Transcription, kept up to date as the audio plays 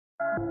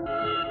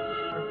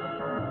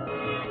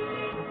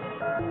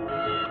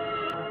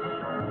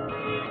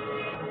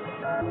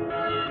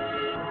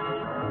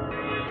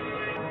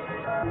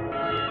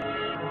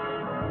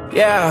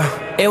Yeah,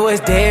 it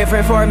was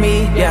different for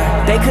me,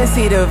 yeah. They couldn't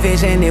see the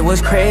vision, it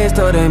was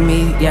crystal to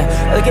me, yeah.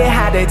 Look at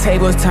how the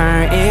tables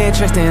turn,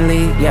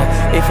 interestingly,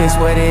 yeah. If it's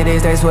what it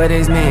is, that's what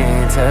it's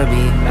meant to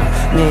be,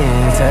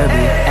 meant to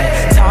be.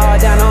 Ay, tall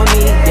down on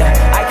me, yeah.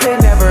 I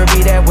could never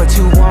be that what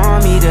you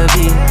want me to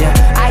be, yeah.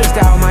 Iced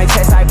out my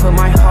chest, I put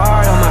my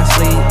heart on my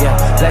sleeve, yeah.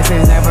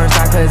 Blessings never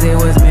stop cause it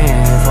was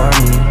meant for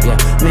me, yeah.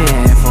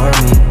 Meant for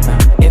me.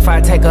 If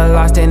I take a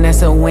loss, then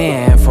that's a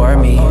win for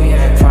me.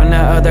 From the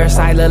other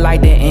side, look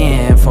like the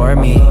end for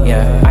me,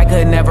 yeah. I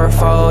could never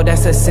fold,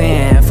 that's a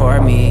sin for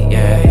me,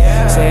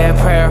 yeah. Say a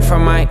prayer for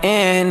my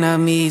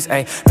enemies,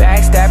 ayy.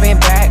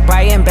 Backstabbing back,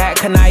 biting back,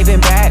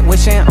 conniving back,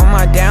 wishing on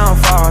my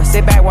downfall.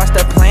 Sit back, watch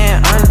the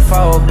plan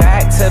unfold.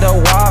 Back to the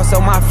wall,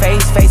 so my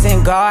face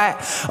facing God.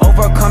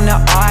 Overcome the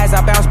odds,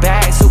 I bounce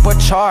back,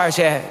 supercharged,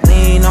 yeah.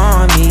 Lean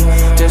on me,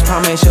 just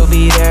promise you'll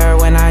be there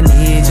when I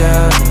need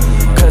you.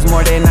 Cause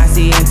more than I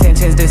see,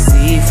 intentions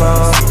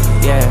deceitful.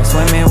 Yeah,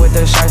 swimming with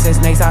the sharks and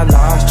snakes, I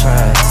lost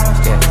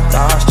trust. Yeah,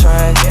 lost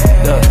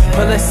trust. Look,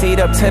 pull a seat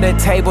up to the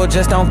table,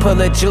 just don't pull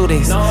a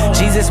Judas.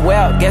 Jesus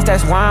wept, guess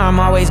that's why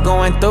I'm always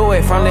going through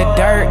it. From the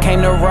dirt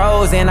came the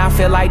rose, and I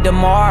feel like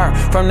Damar.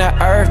 From the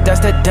earth,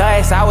 dust to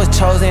dust, I was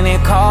chosen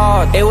and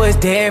called. It was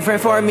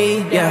different for me,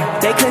 yeah.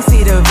 They couldn't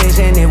see the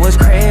vision, it was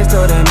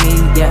crystal to me,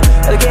 yeah.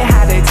 Look at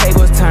how the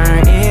tables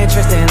turn,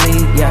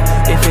 interestingly,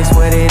 yeah. If it's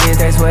what it is,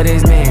 that's what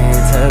it's meant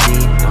to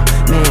be.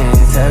 Meant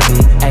to be,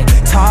 ay.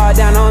 Tall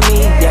down on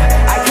me,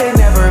 yeah. I could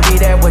never be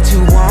that what you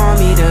want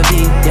me to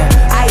be, yeah.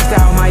 Iced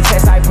out my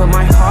chest, I put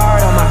my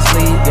heart on my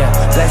sleeve, yeah.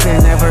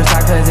 Blessings never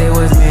stop cause it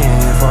was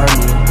meant for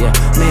me, yeah.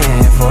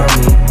 Meant for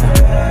me,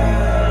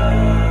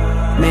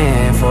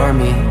 meant for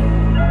me,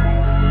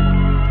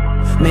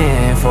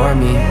 meant for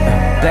me,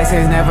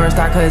 blessings never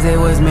stop cause it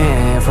was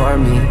meant for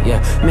me, yeah.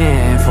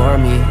 Meant for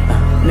me,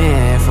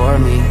 meant for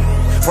me.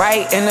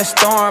 Right in the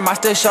storm, I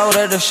stood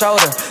shoulder to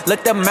shoulder.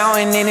 Looked the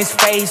mountain in his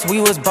face,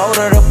 we was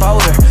boulder to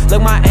boulder.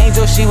 Look, my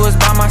angel, she was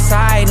by my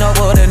side,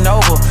 noble to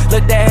noble.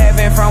 Looked at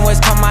heaven from which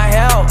come my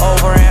help,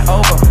 over and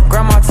over.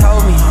 Grandma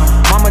told me,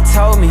 mama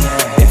told me,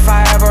 if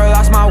I ever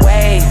lost my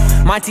way,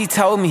 Monty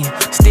told me,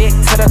 stick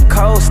to the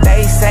code,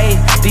 stay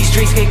safe, these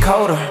streets get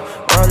colder.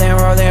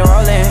 Rolling, rolling,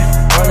 rolling,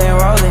 rolling,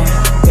 rolling,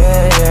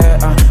 yeah, yeah,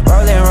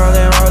 rolling,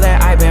 rolling, rolling,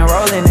 I've been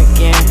rolling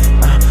again.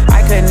 I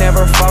could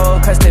never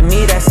fold, cause to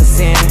me that's a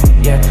sin,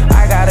 yeah.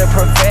 I gotta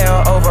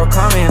prevail,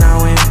 overcoming,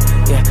 I win,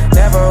 yeah.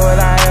 Never will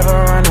I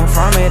ever run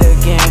from it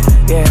again,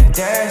 yeah.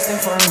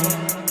 Destined for me,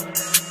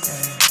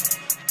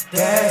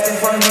 yeah. Destined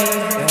for me,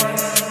 yeah.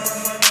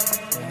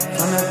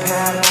 From the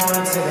path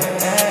on to the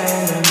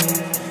end of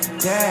me,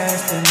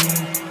 destiny,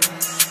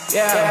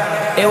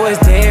 yeah. It was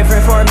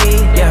different for me,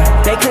 yeah.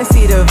 They couldn't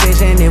see the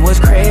vision, it was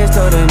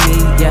crystal to me,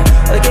 yeah.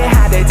 Look at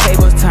how the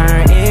tables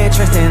turn,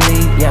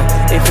 interestingly, yeah.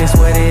 If it's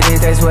what it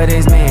is, that's what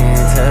it's meant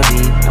to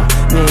be,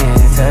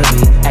 meant to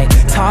be, ay.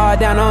 Tall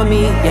down on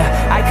me,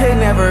 yeah. I could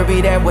never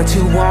be that what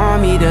you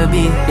want me to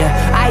be,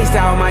 yeah. Iced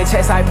out my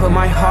chest, I put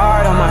my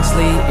heart on my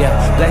sleeve,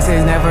 yeah.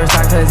 Blessings never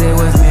stop cause it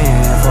was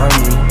meant for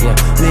me, yeah.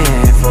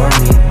 Meant for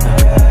me,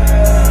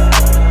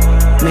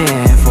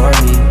 meant for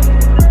me,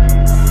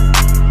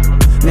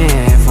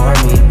 meant for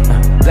me,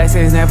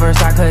 blessings never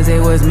stop cause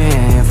it was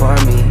meant for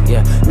me,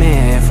 yeah.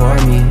 Meant for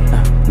me,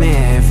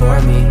 meant for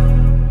me.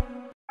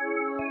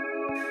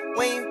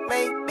 When you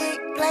make big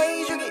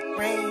plays, you get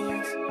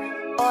rings,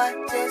 or I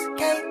just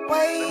can't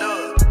wait.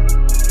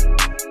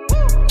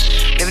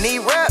 Living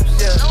these raps,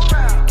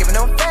 yeah. Giving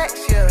them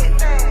facts, yeah.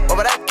 What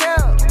would I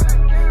count?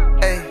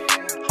 Hey,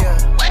 yeah.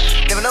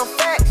 Giving them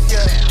facts,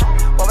 yeah.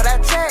 What would I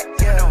check,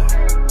 yeah.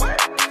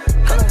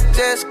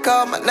 Just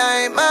call my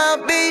name,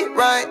 I'll be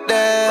right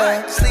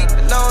there.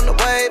 Sleeping on the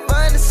wave,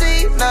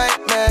 fantasy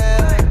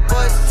nightmare.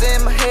 Voices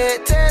in my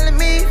head telling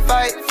me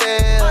fight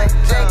fair.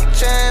 Jackie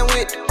Chan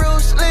with the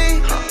Bruce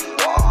Lee.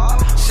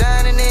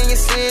 Shining in your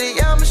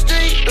city, I'm a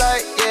street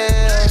light,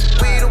 yeah.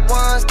 We the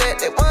ones that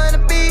they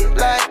wanna be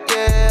like,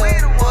 yeah.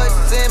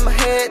 Voices in my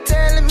head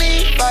telling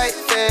me fight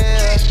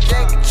fair.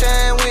 Jackie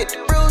Chan with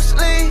the Bruce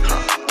Lee.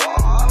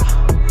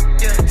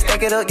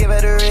 Stack it up, give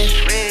it a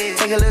wrist.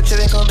 Take a little trip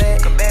and come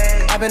back.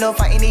 I've been up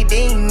fighting these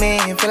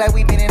demons, feel like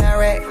we been in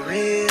Iraq.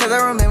 Cause I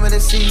remember the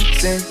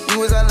season, you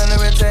was all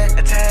under attack.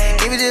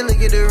 If you just look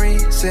at the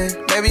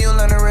reason, maybe you'll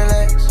learn to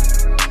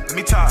relax. Let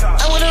me talk.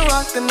 I wanna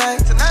rock the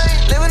night,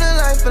 living a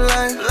life of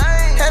life.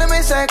 Had to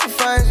make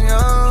sacrifice, you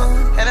know.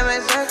 And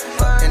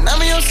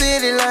I'm in your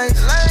city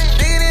lights,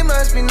 thinking it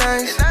must be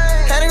nice.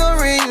 Had to go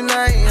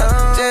reunite, you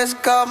know.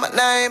 Just call my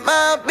name,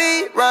 I'll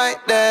be right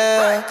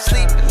there.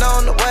 Sleeping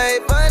on the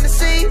wave,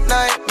 fantasy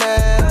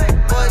nightmare.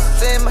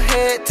 Voices in my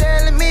head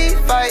telling me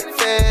fight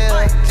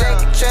fair.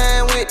 Jackie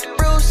Chan with the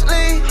Bruce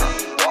Lee.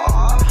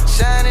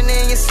 Shining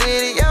in your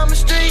city, I'm a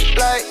street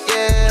light,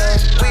 yeah.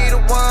 We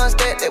the ones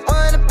that they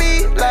wanna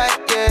be like,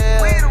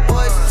 yeah.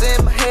 Voices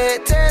in my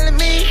head telling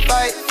me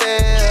fight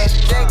fair.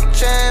 Jackie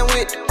Chan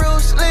with the Bruce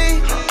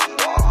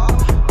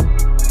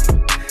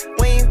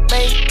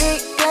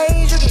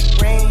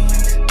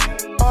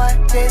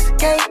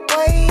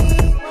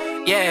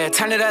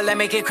turn it up, let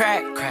me get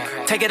crack.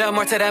 Take it up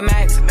more to the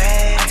max.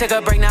 I take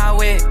a break, now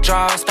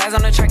withdraw. Spaz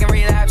on the track and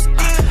relapse.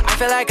 I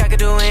feel like I could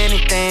do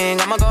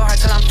anything. I'ma go hard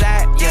till I'm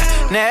flat,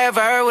 yeah.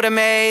 Never would've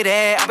made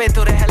it. I've been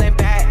through the hell and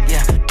back,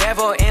 yeah.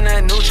 Devil in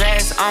a new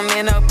dress, I'm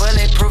in a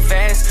bulletproof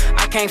vest.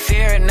 I can't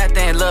fear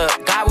nothing,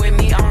 look, God with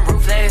me, I'm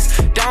ruthless.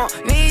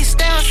 Don't need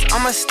stamps,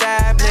 I'm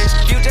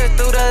established. You just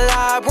threw the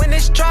lob, when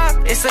it's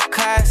dropped, it's a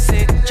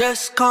classic.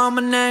 Just call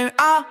my name,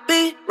 I'll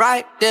be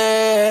right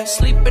there.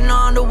 Sleeping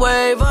on the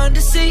wave,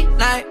 undersea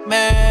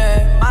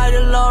nightmare. My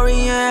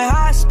DeLorean,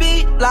 high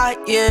speed light,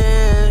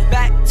 yeah.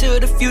 Back to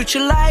the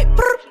future like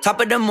brr. Top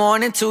of the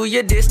morning to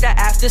your dish, the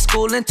after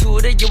school and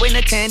tutor. You ain't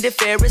attended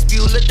Ferris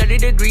Bueller, 30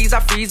 degrees,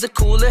 I freeze a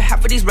cooler.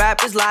 Half of these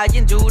rappers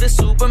lying due to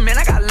Superman.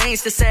 I got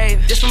lanes to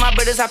save, just for my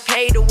brothers I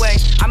paid away.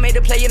 I made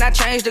a play and I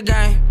changed the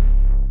game.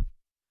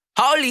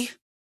 Holy.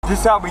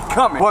 This how we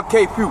coming.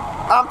 1K few.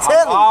 I'm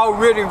telling you.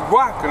 Already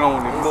rocking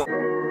on it. Look.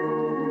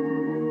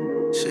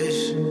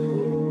 Shish.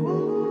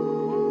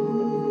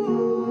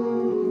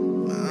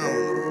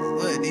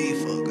 What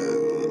these fuck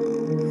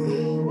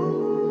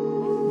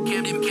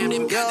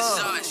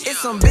It's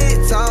some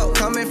big talk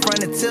coming from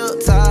the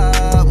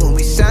tilt-top. When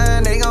we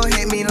shine, they gon'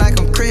 hit me like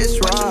I'm Chris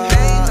Rock.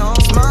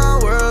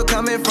 Small world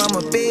coming from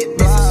a big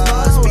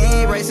block.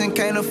 Speed racing,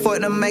 can't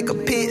afford to make a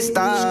pit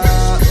stop.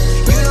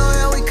 You know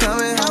how we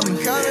coming,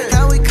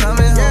 how we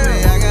coming,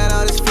 homie. I got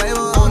all this flavor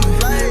on me,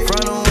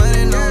 from the one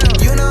and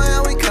only. You know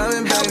how we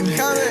coming, baby,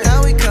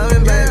 how we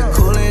coming, baby.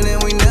 Coolin'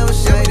 and we never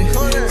shaded,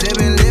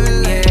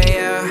 living like.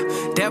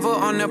 Yeah, devil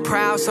on the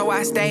prowl, so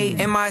I stay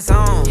in my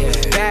zone.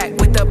 Back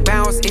with the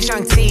bounce, it's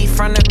Young T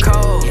from the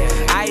cold.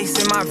 Ice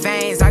in my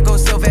veins, I go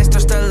Sylvester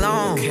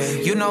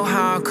Stallone. You know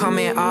how I'm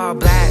coming, all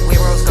black with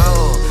rose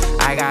gold.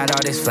 I got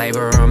all this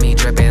flavor on me,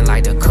 dripping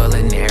like the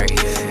culinary.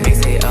 Mix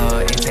it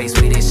up, it tastes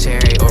sweet as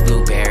cherry or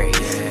blueberry.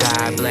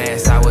 God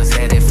bless, I was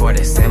headed for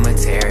the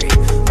cemetery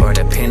or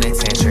the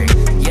penitentiary.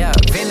 Yeah,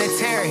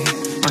 vinitary.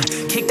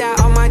 Kicked out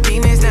all my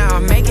demons, now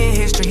I'm making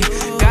history.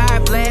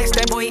 God bless,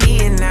 that boy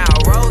eating now,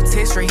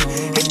 rotisserie.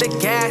 Hit the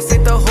gas,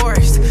 hit the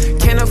horse,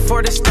 can't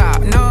afford to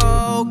stop,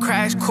 no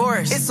crash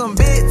course. It's some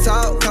big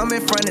talk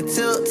coming from the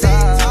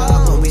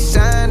tilt-top. When we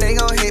shine, they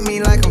gon' hit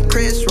me like I'm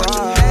Chris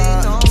Rock.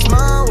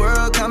 Small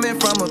world coming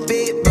from a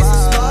big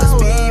block.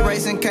 Speed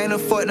racing, can't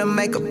afford to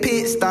make a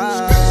pit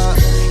stop.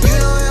 You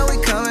know how we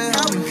coming,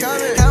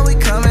 how we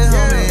coming,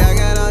 homie. I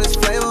got all this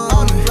flavor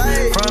on me,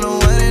 from the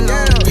one and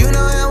only. You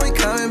know how we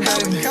coming,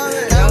 baby,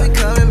 how we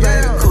coming,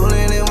 baby.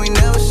 Coolin' and we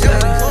never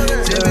shut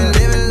it, just been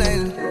living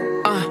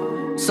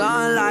lately.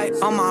 Sunlight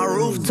on my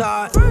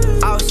rooftop.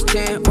 I was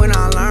 10 when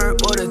I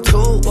learned what a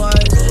tool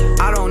was.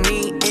 I don't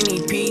need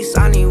any peace,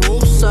 I need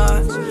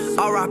woosah.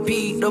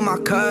 R.I.P. to my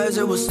cuz,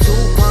 it was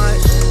too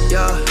much.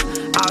 Yeah,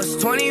 I was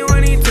 20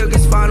 when he took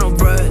his final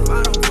breath.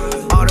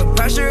 All the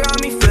pressure on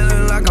me,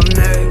 feeling like I'm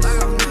next.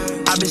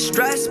 I've been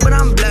stressed, but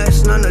I'm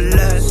blessed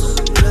nonetheless.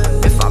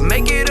 If I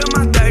make it in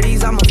my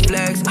 30s, I'ma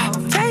flex.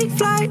 Take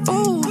flight,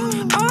 ooh,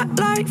 art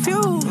like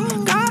fuel.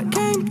 God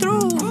came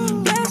through,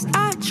 blessed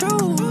I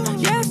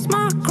choose. Yes,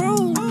 my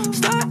crew,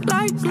 stuck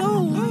like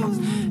glue.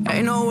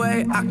 Ain't no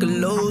way I could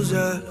lose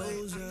her.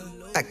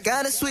 I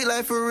got a sweet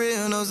life for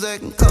real, no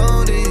Zach and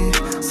Cody.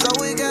 So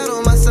we got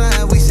on my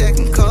side, we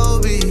second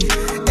Kobe.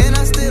 And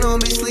I still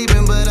don't be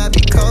sleeping, but I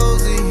be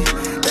cozy.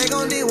 They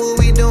gon' do what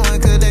we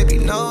doing, cause they be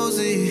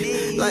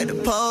nosy, like the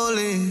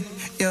police.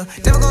 Yeah,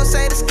 never gon'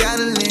 say the sky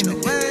the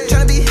limit.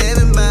 Tryna be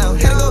heaven bound,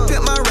 had to go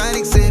pimp my ride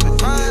exhibit.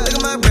 Look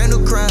at my brand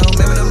new crown,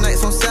 remember them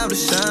nights on South to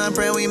shine.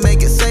 Pray we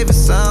make it safe and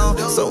sound.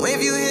 So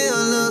if you hear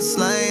a little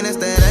slang, that's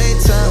that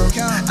A-town.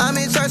 I'm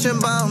in church and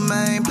ball,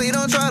 man, please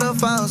don't try to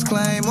false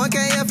claim.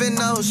 1KF and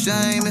no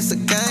shame, it's a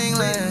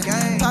gangland.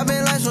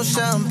 Poppin' like some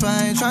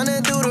champagne,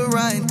 tryna do the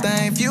right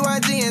thing. Few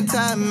IG and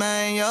top,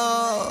 man,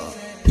 yo.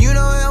 You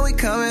know how we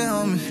coming,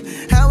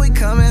 homie, how we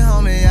coming,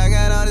 homie. I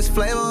got all this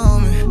flavor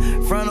on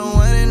me, from the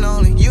one and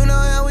only. You know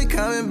how we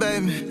coming,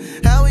 baby,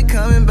 how we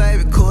coming,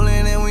 baby.